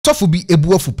Sofu bi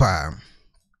ebuafu pa.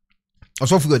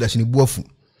 Osofu go dash ni buafu.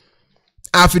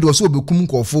 Afid was so bekum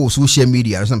nkofo social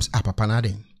media some papa na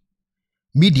den.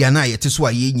 Media na yete so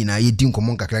aye nyina ye din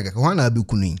komon kakra kakra ho na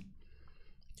bekunu.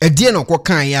 Edie no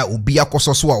kokan ya obi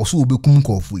akoso so a so obekum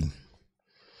nkofo yi.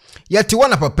 Yete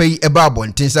wana papa yi eba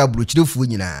abonten sa abrokyerefo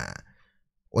nyina.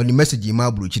 Oni message ma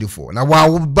abrokyerefo. Na wa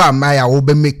wo ba ma ya wo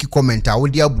be make comment a wo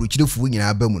di abrokyerefo nyina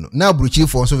abamu no. Na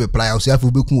abrokyerefo so reply a so afi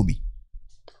obekum obi.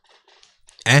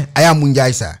 Aya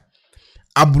munjaisa.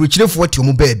 Abrokyerefo ti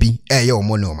omo ba bi ye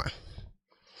omo no ma.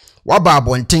 Waba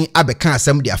abonten abeka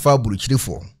asem de afa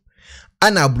abrokyerefo.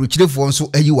 Ana abrokyerefo nso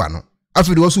ayiwa no.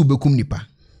 Afi de wo so obekum nipa.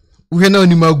 Uhwe na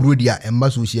onim agro dia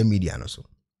emma social media no so.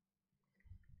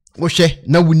 Wohwe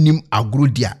na wonim agro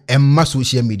dia emma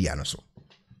social media no so.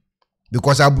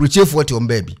 Because abrokyerefo ti omo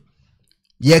ba bi.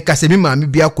 Ye kasemi maami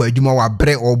bia kwa adwuma wa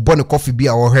bre obo ne coffee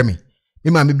bia wo hweme.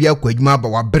 Me maami bia kwa adwuma ba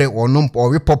wa bre onom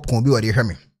o popcorn bi wo de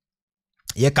hweme.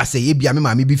 Ye kase ye bia me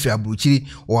maami bi fira abrokyiri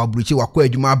o abrokyiri wa kwa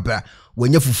adwuma bra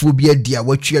wanya fufuo bi adi a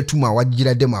watwa tuma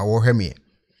wagira dem a wo hweme.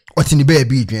 Otini be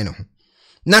bi dwen no.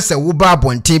 Na se wo ba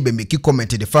abonten be make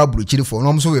comment de fa abrokyiri fo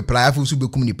no so reply afu so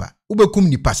bekum nipa. Wo bekum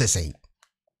nipa sesei.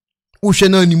 Wo hwe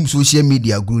na nim social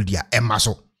media group dia emma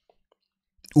so.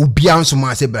 Obia nso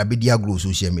ma se bra be dia group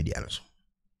social media no so.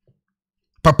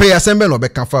 Papa ya sembe no be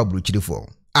kan fa abrokyiri fo.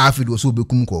 Afi do so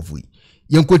bekum nkofo yi.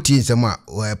 Yenkoti nsem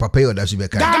a papa yo da so be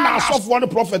kan. Ghana soft one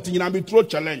prophet nyina be throw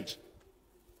challenge.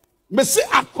 Me say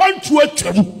akwantu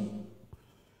atwam.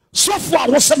 Soft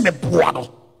a wo se me boa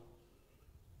no.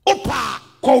 Opa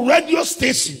ko radio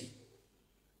station.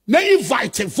 Na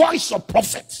invite voice of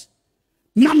prophet.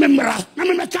 Na memra, na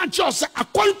me ka cho se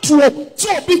akwantu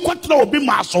so obi kwatra obi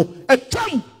maso.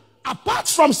 Atwam apart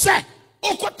from say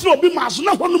o kwatra obi maso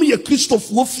na honum ye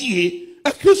Christopher fie.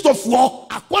 A Christopher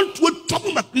akwantu top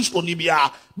na Christo ni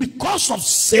bia because of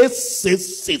says.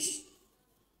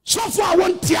 So far I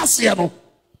want to no.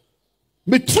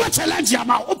 Me try challenge ya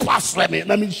ma opa frame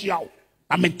na me hia o.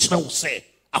 Na me tell say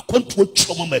akwantu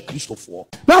choma ma Christopher.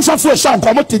 Na so for sha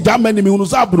nkomo te jama ni me hunu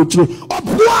za abrokyiro.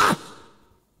 Oboa.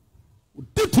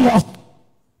 Diplo.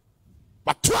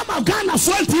 But to ma Ghana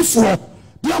for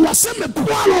dia wase me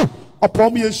boa no.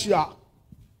 Opa me hia.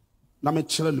 Na me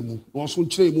kire ne mu no so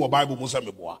kire mu o Bible mu se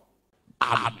me boa.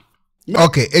 Amen.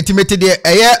 Okay, etimete de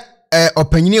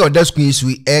opanyini odasku isu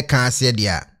kan ase de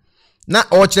a na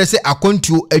o kire se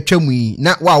akontuo atwamu yi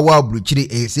na wa abrokyire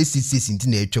 66 nti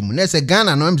na atwamu na se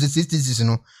Ghana no 66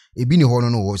 no ebi ni ho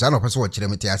no wo sa na opese wo kire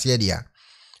mete ase de a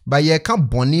ba ye ka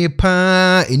bone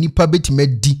pa enipa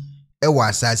betimadi wa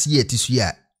asase ye tisu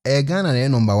ya Ghana na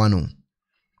number 1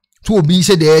 to obi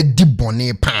se de di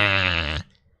bone pa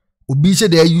obi se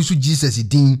de use Jesus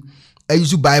din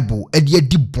use Bible e de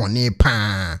di bone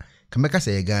pa kameka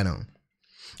se Ghana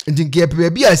nti nke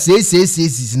pebi a say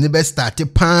ne be start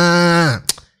pa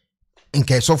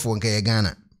nke sofo nke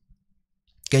Ghana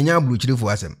Kenya abrokyerefo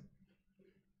asem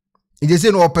nti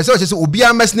se no opese o se obi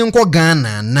amesne nko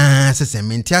Ghana na se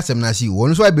menti asem na si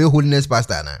won so be holiness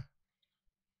pastor na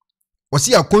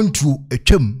wasi akontu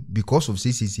atwam because of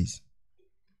 666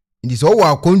 nti so wa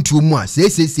akontu mu a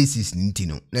 666 nti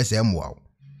no na se mwa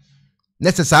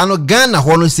na se sa no Ghana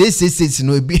ho no 666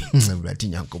 no ebi brati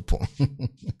nyankopon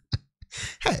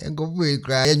ngofu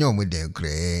ekra yenyo mu de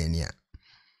kra nia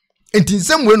enti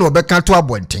nsem we no obeka to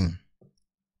abonten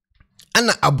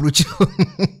ana abrochi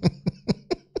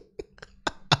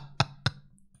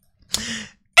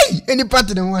any part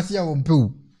na wasi ya ompe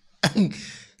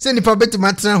se ni pa beti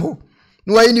matra ho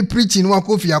no wa ni preaching no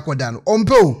akofi akoda no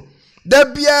ompe da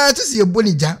bia to se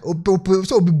ebonija ope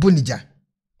so obi bonija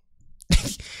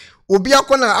obi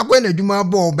akona akwa na adwuma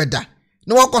abo obeda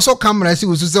na wakoso camera si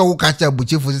usu se wo kacha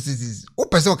abuchefo sisi o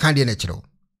pese o kan de na kire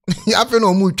afi na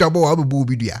omu twabo wa abubu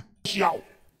obi dua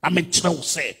ame kire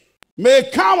say me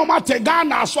come mate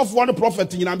Ghana soft one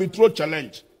prophet nyina be throw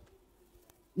challenge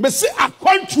me say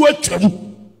akwantu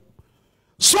atwam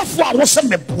soft a wo se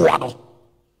me boa no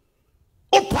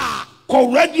opa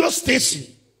ko radio station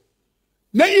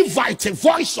na invite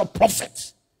voice of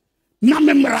prophet na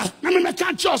memra na me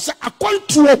ka cho se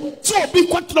akwantu so obi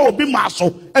kwatra obi maso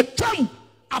atwam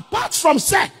apart from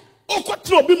say o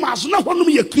kwatra obi maso na honum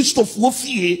ye Christopher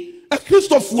fie a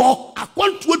Christopher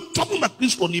akwantu top na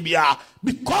Christo ni bia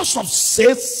because of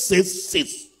says.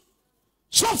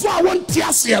 So far I want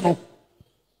to see no.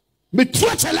 Me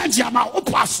try challenge ya ma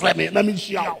opa frame na me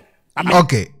hia.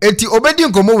 Okay, eti obedi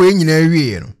nkomo we nyina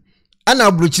wie no. Ana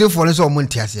abrokyerefo no so omo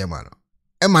ntiase ma no.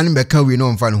 E ma ne beka we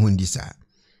no mfa no hundi sa.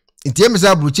 Enti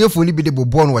emisa abrokyerefo ni bi de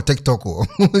bobo no TikTok o.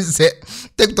 Se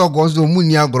TikTok o so mu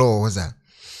ni agro o za.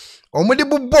 Omo de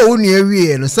bobo no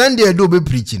wie no Sunday do be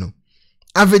preach no.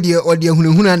 Avedi or the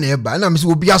Hunahuna neighbor, and I'm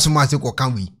so be as much or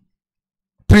can we?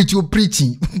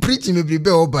 Preaching may be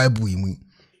better by Buimi.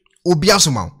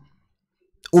 Obiasuma.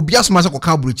 Obiasma or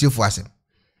can breach for us.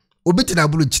 Obit na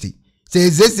bruchti.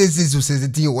 Says this says the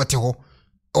thing what or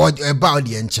about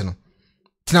the enchino.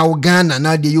 Now Ghana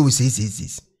now the you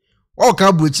says. All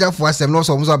can breach for us and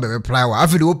also reply.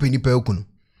 After the open the pelcun.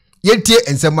 Yet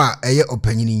and some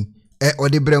opinion or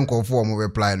the brain conform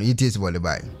reply. It is what the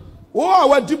buy. Oh,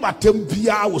 what do my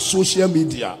tempia with social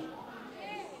media?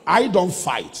 I don't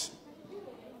fight.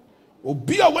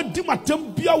 Obia what do my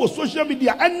tempia with social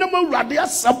media and number radia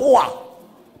Samoa.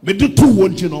 Me do two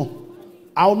want you know.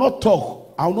 I will not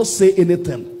talk, I will not say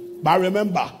anything. But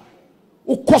remember,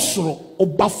 Ukosro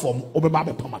Obafom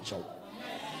Obebabe Pamacho.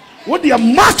 What the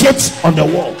market on the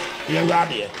wall? You're right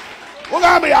here. What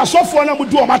I saw for them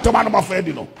do a matter of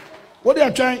Fedino. What they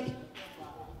are trying?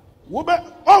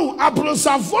 Oh,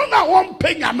 Abrosavona won't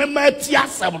pay a memetia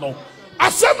seminal.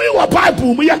 Assembly or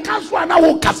Bible, me a castle and I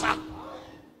will casa.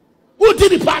 Who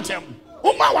did the pattern?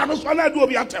 Who my one was one I do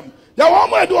at them? The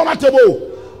woman do a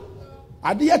matabo.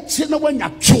 I did chin when you're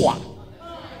chua.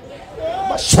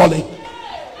 But surely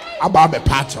about the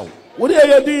pattern. What are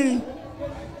you doing?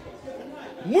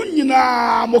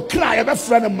 Munina mo cry a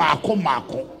friend of Marco.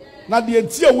 Now the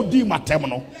entire would do my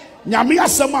terminal. Nyamia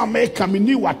Sama make come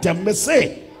in what them may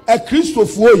say. A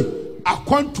curS3 a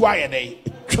quantwire day.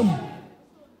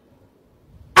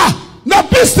 Ah, now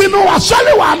Pisty no a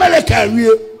solid America.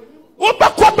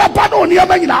 Oba Papa near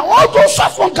Magina, all those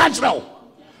soft one country.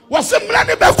 Was a man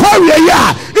in the Korea,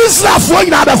 yeah, Israel for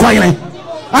another coin.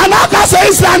 And I can say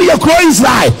Israel, your crow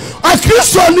Israel. A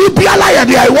Christian need be a liar,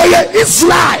 dear, why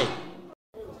Israel.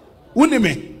 Wouldn't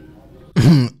me?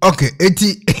 Okay,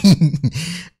 80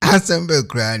 Assemble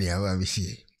crania, I will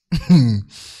see.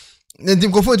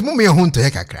 Then go for it, Mummy, a home to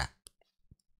Hekakra.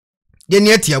 Yen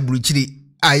yet ya bruchiri,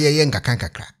 aye, yanka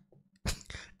kankakra.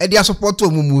 Edia support to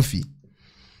Mumufi.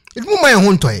 It move my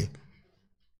home toy.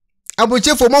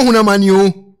 Abrokyerefou for Mahuna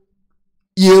Manio.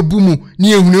 Ye bumu,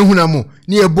 ni ehunahunamo,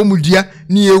 ni ebomudia,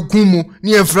 ni ekumu,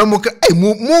 ni eframoka,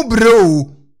 mu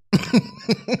bro.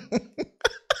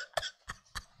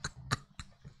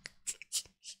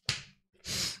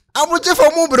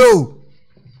 Abrokyerefou mu bro.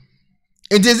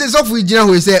 It is so for Gina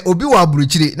who say Obi wa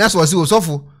abrokyire, that's what so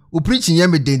for o preaching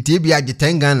yam dente bi age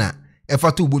 10 Ghana e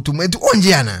fa to botum enti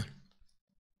onje ana.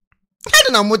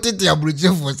 Ade na motete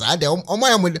abrokyerefou sa ade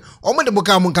omo de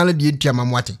boka mo kan de ntua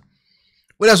mamwate.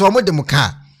 Whether so mo de mo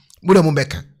ka, mo de mo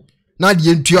beka. Na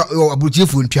de ntua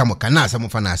abrokyerefou ntua mo ka na asem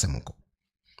fa na asem ko.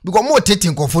 Because mo tete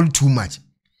nkofo too much.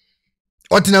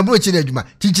 Otina abrokyire adwuma,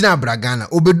 tichina abragana,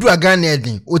 obedu agana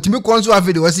edin, otimi konso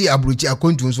afede wasi abrochi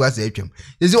akontu nso asa atwam.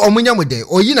 Yesi omunya mo de,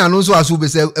 oyi na no nso aso be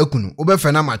se akunu,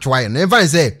 obefe na matwaye. Na even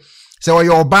say oye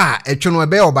oba etwe no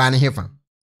ebe oba ne hefa.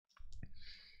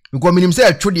 Because minim say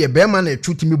etwe de be ma na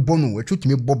etwe timi bonu, etwe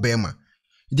timi bo be ma.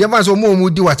 Di even say omo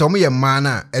di wata omo ye ma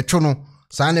na etwe no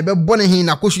sa na be bone hin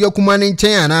na kosu yakuma ne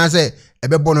nchen ana say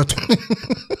ebe bono to.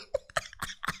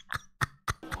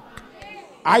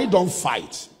 I don't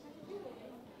fight.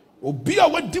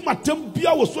 Obia what di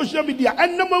matempia with social media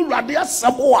and number radia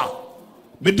Samoa.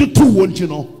 Me do two want you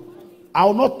know. I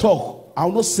will not talk, I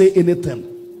will not say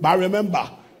anything. But remember,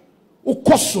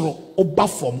 Ukosro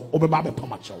Obafom Obebabe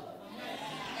Pamacho.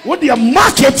 What the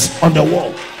market on the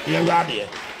wall? You're right here.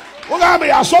 What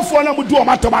I saw for them do a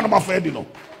matter of Fedino.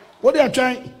 What they are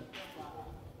trying?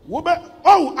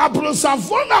 Oh,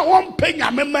 Abrosavona won't pay a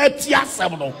memetia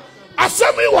seminal.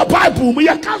 Assembly or Bible, me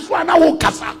a castle and I will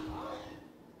casa.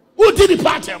 Who did the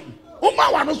pattern? Who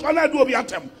my one was one I do at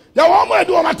them? The woman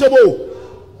do a matabo.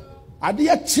 I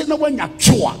did chin when you're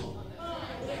chua.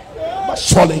 But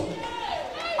surely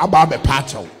about the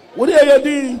pattern. What are you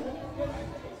doing?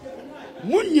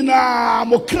 Munina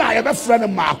mo cry a friend of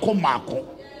Marco.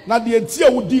 Now the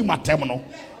entire would do my terminal.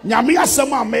 Nyamia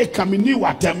Sama make come in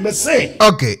what them say.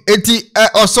 Okay, eti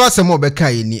oso asemo beka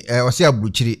yi ni osi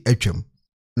abrokyire atwam.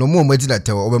 No more medina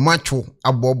tewo obe macho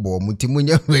abobo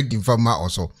mutimunya ready fama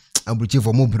oso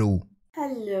abrokyerefou mo bro.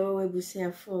 Hello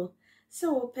ebusiafo.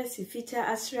 So pesifita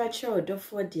asracha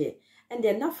odofo de and the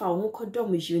nafa ho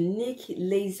kodom unique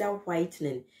laser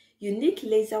whitening. Unique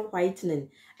laser whitening.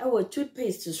 Our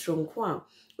toothpaste to strong kwa.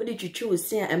 What did you choose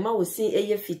say Emma was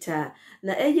saying eye fita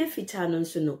na eye fita no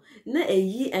so no na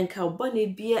eyi enka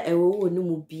bone bia ewo no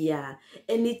mu bia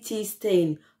any tea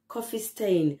stain, coffee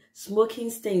stain,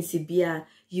 smoking stain sibia.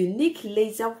 Unique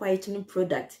laser whitening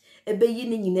product. Ebe yi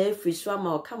ni nyina free so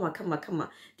ama kama.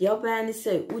 The oba ni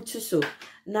say utu so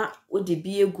na odi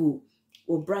bi egu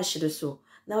o brush do so.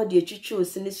 Na odi etwitwe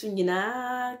so ni so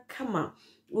nyina kama.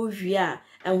 Wo hwia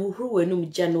enhohoro wanum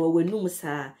gya no wanum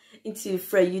saa. into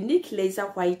for unique laser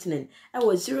whitening. I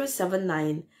was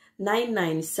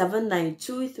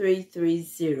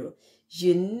 079-9979-2330.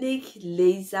 Unique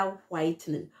laser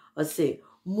whitening. Or say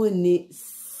money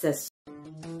ses.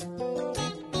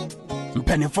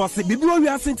 Pennyfo se bibiro wi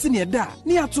asenti ne da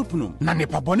ne atopnum na ne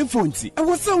pabone fonti e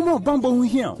wo se wo bambo hu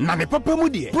hia na ne papa mu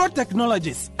de Pro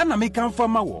Technologies ana me kan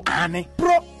fama wo ane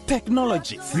Pro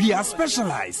Technologies. We are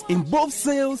specialized in both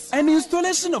sales and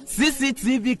installation of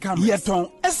CCTV cameras.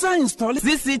 Yeton esa install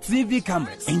CCTV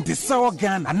cameras in the South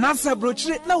Ghana and NASA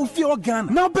brochure na ufi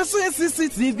Ghana. Now beso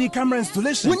CCTV camera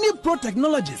installation. We need Pro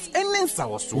Technologies and in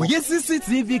South. We get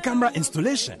CCTV camera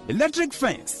installation, electric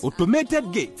fence,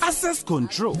 automated gate, access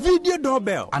control, video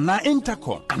doorbell, and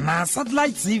intercom, and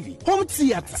satellite TV, home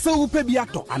theater. So upe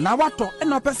biato, and wato,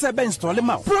 and pese be install them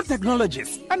out. Pro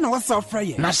Technologies and our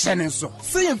software. Na shenenso.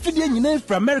 Say fidie nyina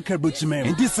from America brochimem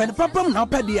and this and papa na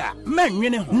opedia men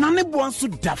nwene ho na ne bo anso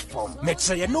da form make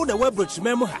sure you know the web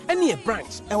brochimem ha any a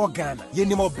branch e wo Ghana ye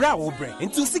ni mo bra wo bre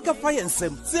into sika fire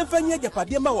nsem se fanya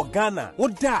japade ma wo Ghana wo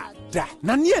da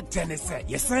na ne tenese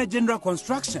ye say general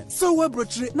construction so web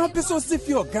brochire na peso si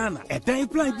fi o Ghana e dan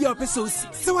plan bi o peso si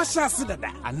se wa sha se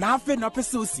dada ana afi na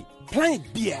peso si plan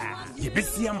bia ye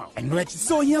besi ama eno echi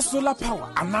so here solar power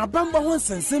ana bamba ho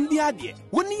nsensem bi ade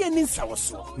woni ye ni nsawo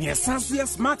so ne esanso ye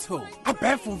smart home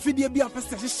abefo fidie bi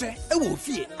apese hye e wo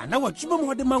fie ana watwuma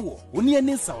mo de ma wo woni ye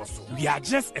ni nsawo so we are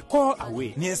just a call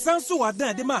away ne esanso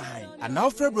wadan de ma han ana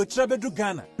ofre brochire bedu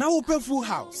Ghana na wo pe full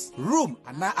house room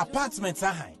ana apartment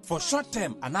ahan for short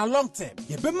term ana long term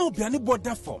ye be ma obiane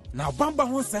border form na bamba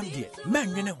ho nsem de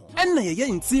menwene ho enna ye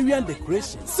interior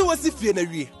decoration so wasi fie na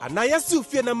wie ana yasi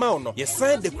fie na ma no yes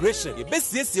sign decoration ye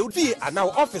besiesie odi ana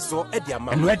office o e di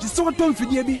ama no e so to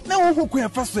mfidie bi na wo hokun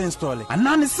fa so install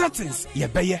ana ne settings ye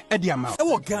beye e di ama e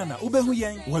wo Ghana wo behu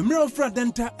yen wo mre ofra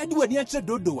denta e di wani a che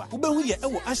dodowa wo behu ye e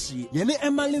wo ahie ye ne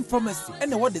Emerlin Pharmacy e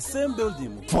na wo the same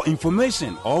building. For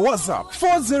information or WhatsApp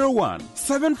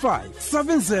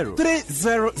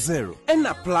 401-7570-300 and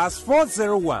a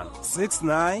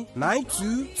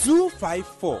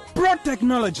 +401-6992-254. Pro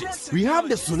Technologies. We have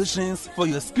the solutions for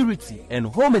your security and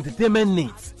home entertainment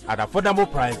needs at affordable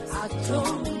prices.